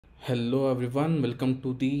Hello everyone, welcome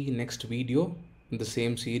to the next video in the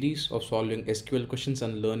same series of solving SQL questions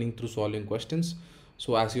and learning through solving questions.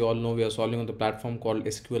 So as you all know, we are solving on the platform called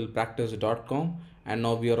sqlpractice.com and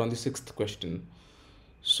now we are on the sixth question.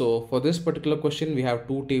 So for this particular question, we have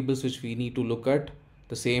two tables which we need to look at.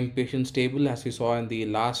 The same patients table as we saw in the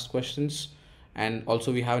last questions, and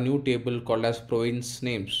also we have a new table called as province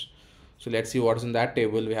names. So let's see what is in that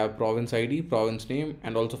table. We have province ID, province name,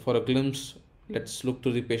 and also for a glimpse, let's look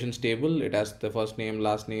to the patients table. It has the first name,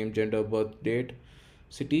 last name, gender, birth date,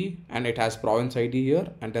 city, and it has province ID here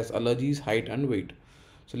and it has allergies, height, and weight.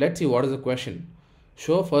 So let's see what is the question.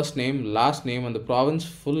 Show first name, last name, and the province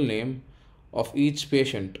full name of each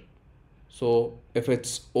patient. So if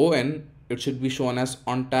it's ON, it should be shown as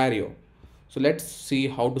Ontario. So let's see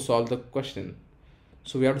how to solve the question.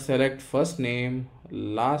 So we have to select first name,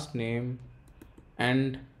 last name,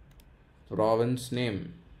 and province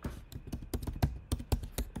name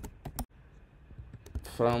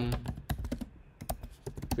from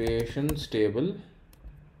patients table.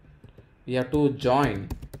 We have to join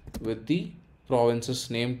with the provinces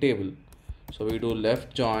name table. So we do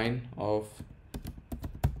left join of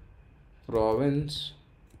province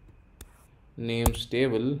names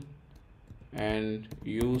table and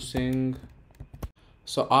using,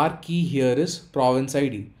 so our key here is province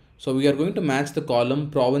ID. So we are going to match the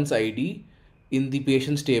column province ID in the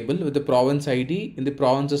patients table with the province ID in the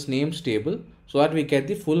provinces names table so that we get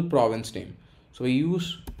the full province name. So we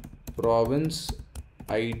use province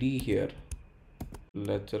ID here.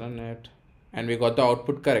 Let's run it and we got the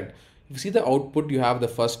output correct. If you see the output, you have the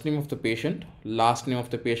first name of the patient, last name of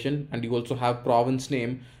the patient, and you also have province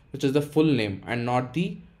name, which is the full name and not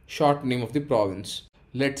the short name of the province.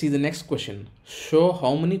 Let's see the next question. Show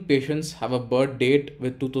how many patients have a birth date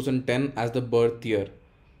with 2010 as the birth year.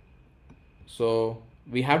 So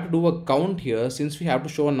we have to do a count here since we have to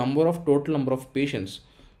show a total number of patients.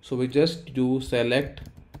 So we just do select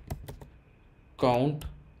count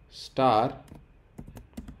star,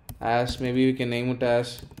 as maybe we can name it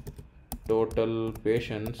as total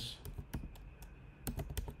patients,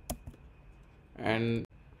 and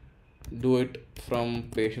do it from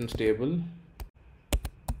patients table.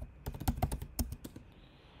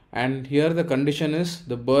 And here the condition is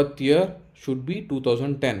the birth year should be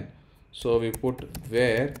 2010. So we put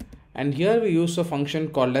where, and here we use a function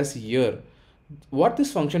called as year. What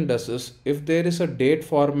this function does is, if there is a date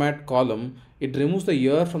format column, it removes the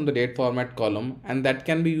year from the date format column, and that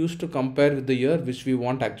can be used to compare with the year which we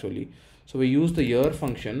want actually. So we use the year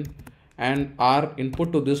function and our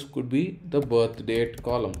input to this could be the birth date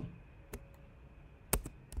column,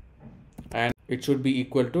 and it should be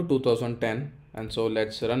equal to 2010. And so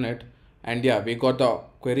let's run it, and yeah, we got the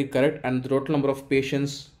query correct, and the total number of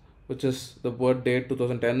patients, which is the birth date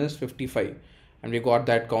 2010, is 55, and we got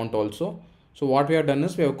that count also. So what we have done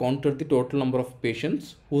is we have counted the total number of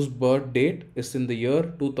patients whose birth date is in the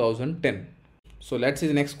year 2010. So let's see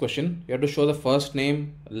the next question. You have to show the first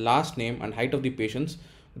name, last name, and height of the patients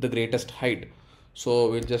with the greatest height. So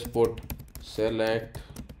we'll just put select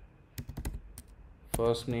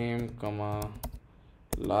first name, comma,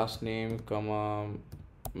 last name, comma,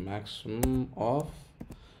 maximum of,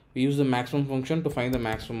 we use the maximum function to find the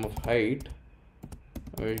maximum of height.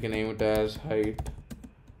 We can name it as height,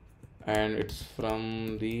 and it's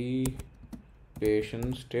from the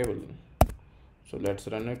patients table. So let's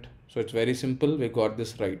run it. So it's very simple. We got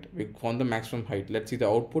this right. We found the maximum height. Let's see the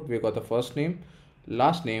output. We got the first name,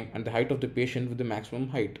 last name, and the height of the patient with the maximum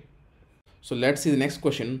height. So let's see the next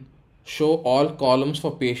question. Show all columns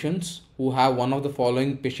for patients who have one of the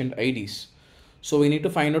following patient IDs. So we need to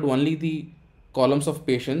find out only the columns of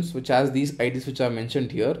patients which has these IDs which are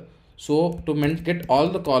mentioned here. So to get all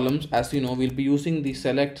the columns, as you know, we'll be using the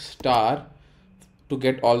select star to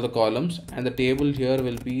get all the columns, and the table here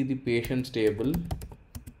will be the patients table,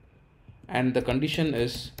 and the condition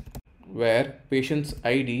is where patient's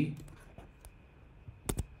ID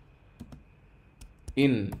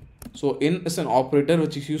in. So in is an operator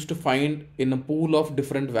which is used to find in a pool of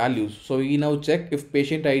different values. So we now check if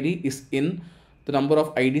patient ID is in the number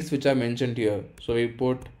of IDs which are mentioned here. So we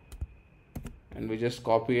put, and we just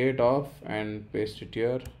copy it off and paste it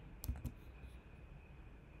here.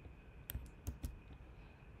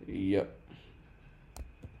 Yeah.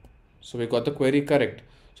 So we got the query correct.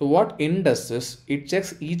 So what in does is, it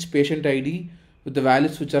checks each patient ID with the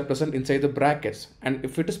values which are present inside the brackets, and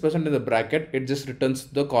if it is present in the bracket, it just returns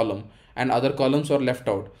the column and other columns are left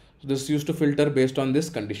out. So this is used to filter based on this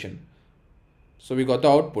condition. So we got the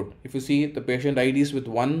output. If you see, the patient IDs with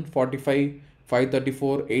 145,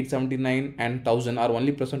 534, 879 and 1000 are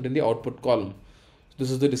only present in the output column. So this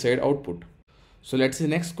is the desired output. So let's see the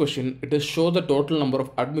next question. It is show the total number of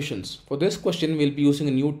admissions. For this question, we'll be using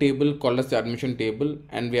a new table called as the admission table,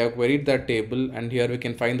 and we have queried that table, and here we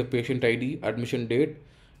can find the patient ID, admission date,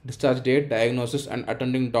 discharge date, diagnosis, and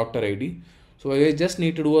attending doctor ID. So we just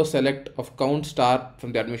need to do a select of count star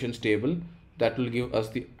from the admissions table. That will give us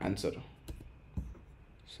the answer.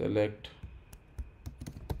 Select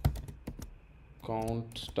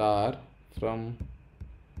count star from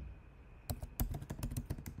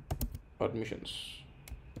admissions.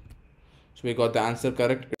 So we got the answer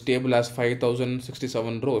correct. Its table has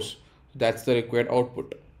 5067 rows. That's the required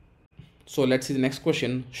output. So let's see the next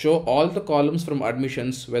question. Show all the columns from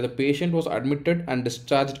admissions where the patient was admitted and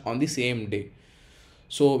discharged on the same day.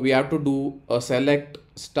 So we have to do a select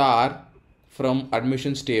star from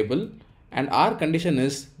admissions table, and our condition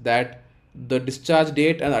is that the discharge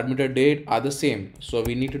date and admitted date are the same. So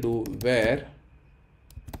we need to do where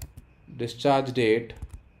discharge date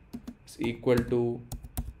is equal to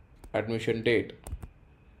admission date,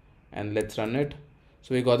 and let's run it.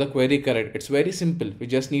 So we got the query correct. It's very simple. We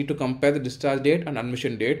just need to compare the discharge date and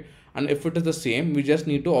admission date, and if it is the same, we just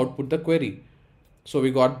need to output the query. So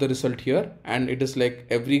we got the result here, and it is like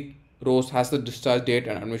every rows has the discharge date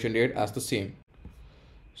and admission date as the same.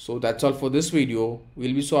 So that's all for this video.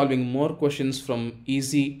 We'll be solving more questions from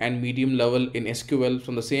easy and medium level in SQL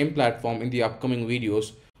from the same platform in the upcoming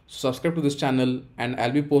videos. So subscribe to this channel, and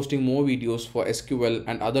I'll be posting more videos for SQL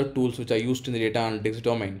and other tools which are used in the data analytics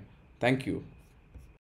domain. Thank you.